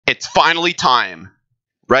It's finally time.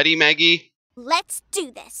 Ready, Meggy? Let's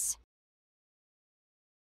do this.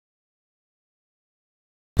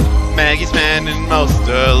 Meggy's spending most of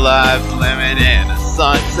her life living in a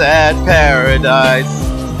sunset paradise.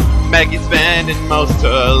 Meggy's spending most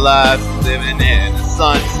of her life living in a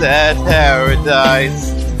sunset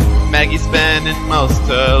paradise. Meggy's spending most of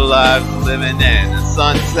her life living in a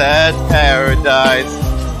sunset paradise.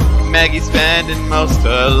 Meggy's spending most of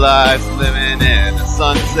her life living in a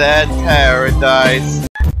sunset paradise.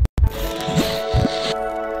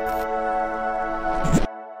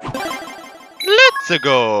 Let's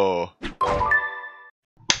go.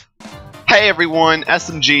 Hey everyone,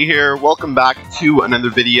 SMG here. Welcome back to another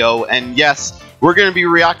video. And yes, we're going to be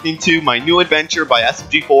reacting to my new adventure by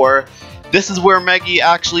SMG4. This is where Meggy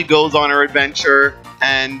actually goes on her adventure.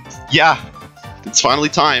 And yeah, it's finally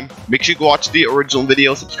time. Make sure you go watch the original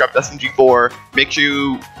video, subscribe to SMG4. Make sure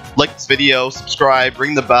you like this video, subscribe,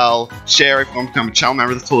 ring the bell, share if you want to become a channel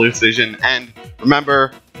member. That's a total decision. And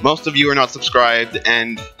remember, most of you are not subscribed,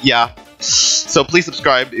 and yeah, so please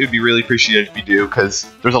subscribe. It would be really appreciated if you do,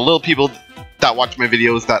 because there's a little people that watch my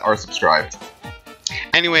videos that are subscribed.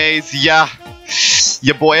 Anyways, yeah,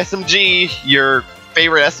 your boy SMG, your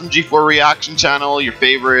favorite SMG4 reaction channel, your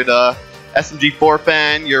favorite SMG4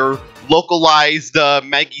 fan, your localized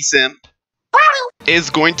Meggy simp,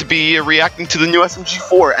 is going to be reacting to the new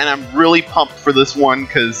SMG4, and I'm really pumped for this one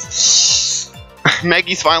because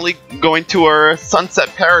Meggy's finally going to her sunset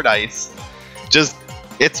paradise.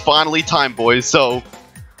 It's finally time, boys. So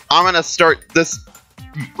I'm gonna start this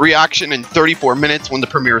reaction in 34 minutes when the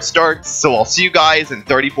premiere starts, so I'll see you guys in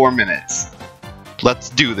 34 minutes.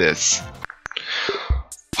 Let's do this.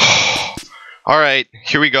 Alright,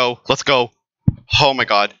 here we go. Let's go. Oh my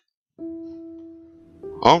god.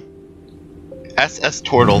 Oh? SS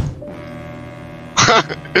Turtle.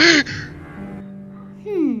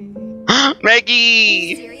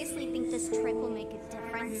 Meggy! Seriously think this trip will make a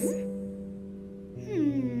difference?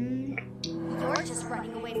 You're just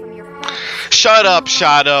running away from your friends. Shut up,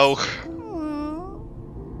 Shadow.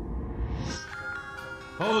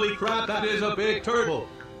 Holy crap, that is a big turtle.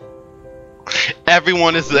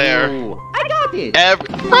 Everyone is there. Ooh, I got it.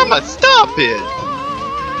 Mama, stop it.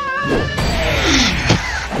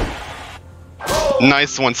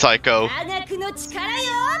 Nice one, Psycho.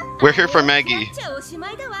 We're here for Meggy.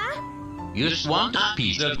 You just want a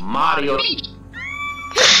piece of Mario.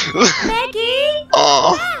 Meggy!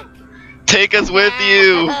 Oh, take us with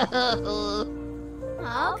you.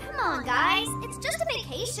 Oh, come on, guys. It's just a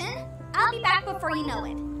vacation. I'll be back before you know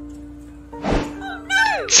it. Oh,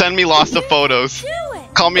 no! Send me lots of photos.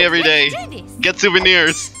 Call me every day. Get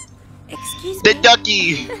souvenirs. Excuse The me.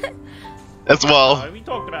 ducky. As well. We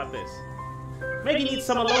talked about this. Meggy needs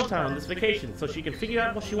some alone time on this vacation so she can figure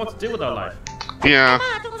out what she wants to do with her life. Yeah.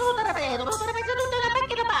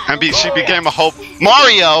 And she became a hope.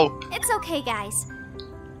 Mario! It's okay, guys.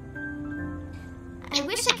 I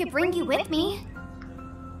wish I could bring you with me,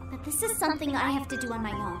 but this is something I have to do on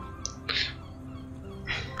my own.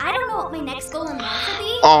 I don't know what my next goal in life will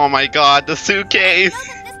be. Oh my god, the I suitcase.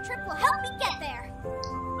 know that this trip will help me get there.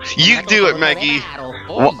 You do it, Meggy.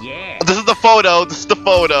 Oh yeah. This is the photo. This is the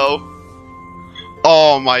photo.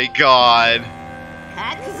 Oh my god.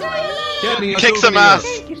 Kick some ass.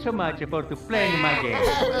 Thank you so much for playing my game.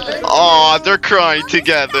 Oh, they're crying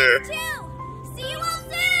together. See you all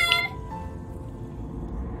soon.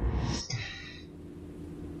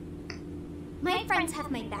 My friends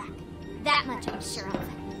have my back. That much I'm sure of.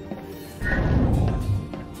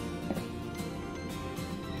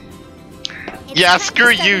 Yeah,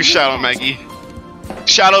 screw you, Shadow Meggy.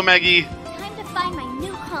 Shadow Meggy. Time to find my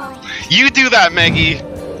new calling. You do that, Meggy.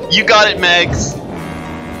 You got it, Megs.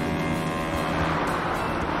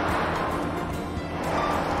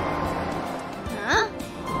 Huh?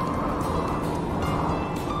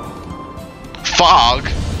 Fog.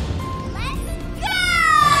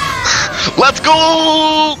 Let's go! Let's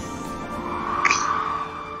go!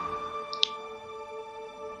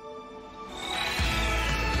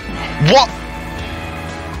 What?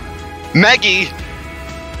 Meggy?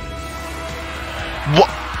 What?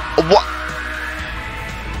 What?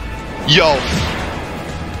 Yo.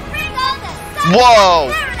 Bring on the sun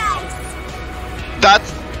Whoa.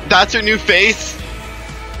 paradise. That's her new face?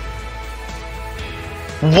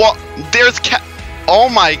 What? There's oh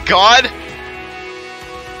my god.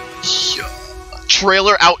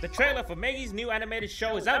 Trailer out. The trailer for Meggy's new animated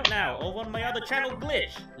show is out now over on my other channel,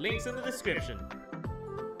 Glitch. Links in the description.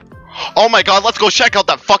 Oh my god, let's go check out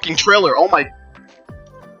that fucking trailer. Oh my.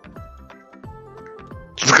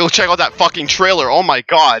 Let's go check out that fucking trailer. Oh my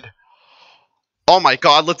god. Oh my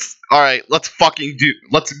god, alright, let's fucking do,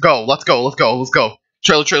 let's go.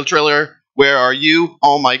 Trailer, where are you?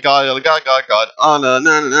 Oh my god, na na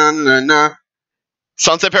na na na.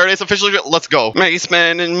 Sunset Paradise officially, let's go. Meggy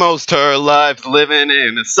spending most her life living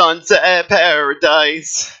in a sunset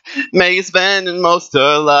paradise. Meggy spending most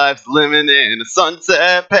her life living in a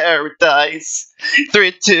sunset paradise.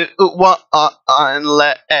 3, 2, 1,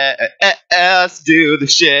 let's do the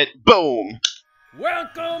shit. Boom.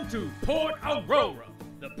 Welcome to Port Aurora,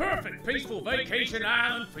 the perfect peaceful vacation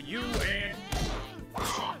island for you and...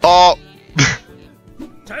 Oh.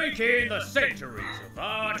 Take in the centuries of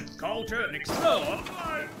art, culture, and explore...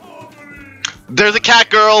 There's a cat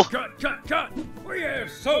girl. Cut! We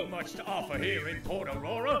have so much to offer here in Port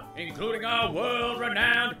Aurora, including our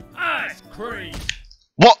world-renowned ice cream.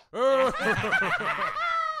 What?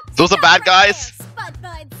 Those are bad guys? Spud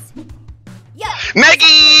buds. Yo,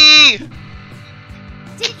 Meggy!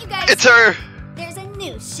 didn't you guys It's her. There's a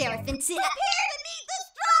new sheriff in town. Here to meet the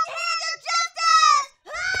strong hand of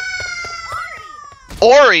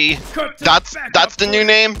justice! Ori? That's the new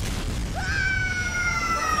name?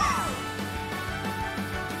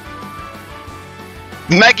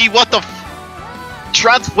 Meggy, what the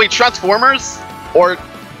wait, Transformers? Or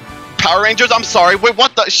Power Rangers? I'm sorry. Wait,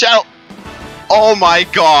 what the shell? Oh my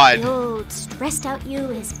god. The old stressed out you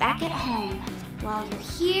is back at home. While you're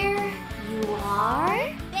here, you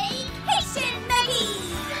are... Vacation Meggy!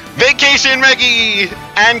 Vacation Meggy!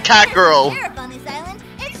 And Cat Girl. Sheriff on this island.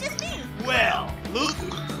 It's just me. Well, look who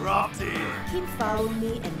dropped in. Keep following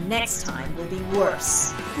me, and next time will be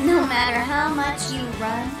worse. No matter how much you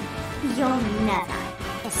run, you'll never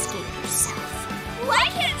escape yourself. Why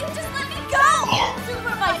can't you just let me go?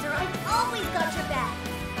 Supervisor, I've always got your back.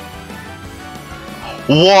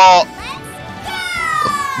 Whoa. Let's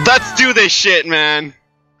go! Let's do this shit, man.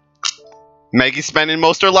 Meggy's spending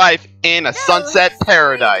most of her life in a sunset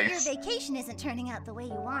paradise. Your vacation isn't turning out the way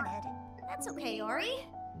you wanted. That's okay, Ori.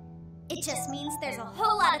 It just means there's a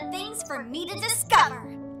whole lot of things for me to discover.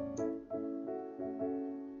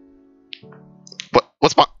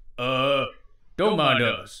 What's my... Don't mind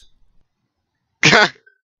us.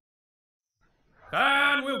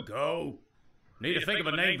 Fine, we'll go. Need to think of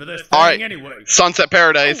a name for this thing Alright, anyway. Sunset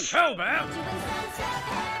Paradise. Oh, how about?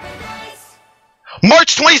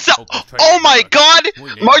 March 27th! Oh my god!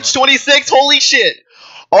 March 26th, holy shit!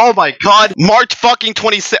 Oh my god, March fucking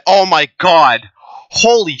 26th, oh my god!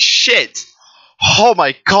 Holy shit! Oh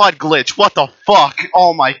my god, Glitch, what the fuck?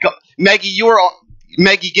 Oh my god. Meggy,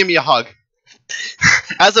 Meggy, give me a hug.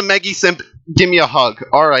 As a Meggy simp, give me a hug,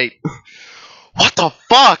 alright. What the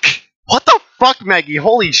fuck? What the fuck, Meggy?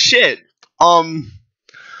 Holy shit. Oh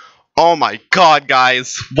my god,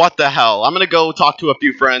 guys. What the hell? I'm gonna go talk to a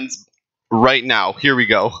few friends right now. Here we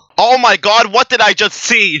go. Oh my god, what did I just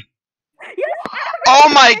see? Oh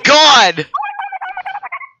my god!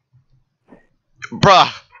 Bruh.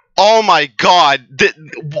 Oh my god.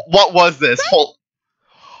 What was this?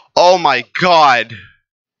 Oh my god.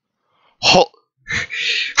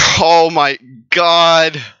 Oh my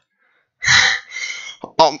god.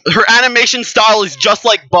 Her animation style is just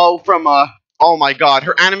like Bo from, oh my god.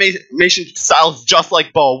 Her animation style is just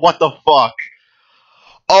like Bo. What the fuck?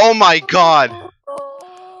 Oh my god.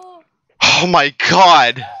 Oh my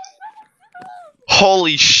god.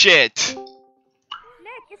 Holy shit. Nick,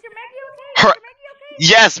 is your Meggy okay? Her,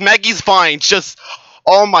 yes, Meggy's fine. Just,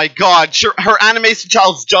 oh my god. Her animation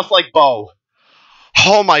style is just like Bo.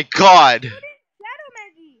 Oh my god. Shadow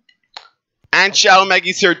Meggy. And Shadow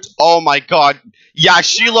Meggy's here. Oh my god. Yeah,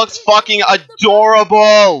 she looks fucking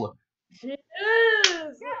adorable. She is.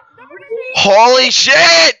 Holy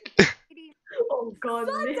shit! Oh god,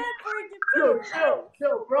 Nick.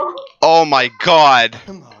 Chill, bro. Oh my god.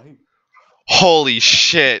 Come on. Holy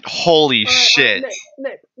shit. Holy shit.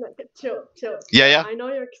 Nick, chill. Yeah. I know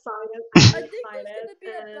you're excited. I'm excited.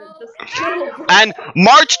 And just chill, bro. And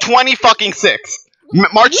March 26th.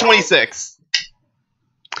 March 26th.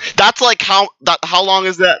 That's like how long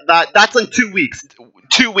is that? That's in 2 weeks.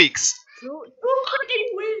 2 weeks. 2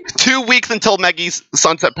 freaking weeks. 2 weeks until Meggy's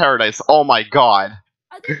Sunset Paradise. Oh my god.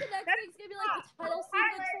 I think the next thing's gonna be like the title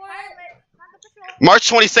sequence for it. March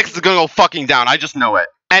 26th is gonna go fucking down. I just know it.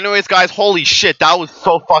 Anyways, guys, holy shit, that was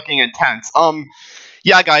so fucking intense.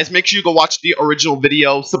 Yeah, guys, make sure you go watch the original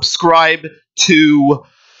video. Subscribe to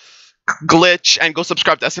Glitch and go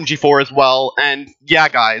subscribe to SMG4 as well. And yeah,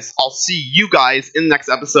 guys, I'll see you guys in the next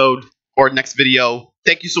episode or next video.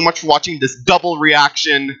 Thank you so much for watching this double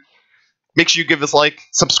reaction. Make sure you give us a like,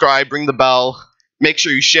 subscribe, ring the bell. Make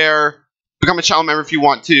sure you share, become a channel member if you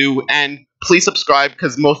want to, and please subscribe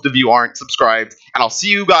because most of you aren't subscribed. And I'll see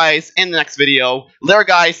you guys in the next video. Later,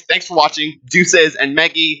 guys. Thanks for watching. Deuces and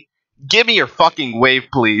Meggy, give me your fucking wave,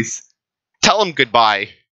 please. Tell them goodbye.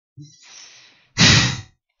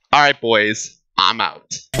 Alright, boys. I'm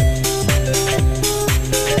out.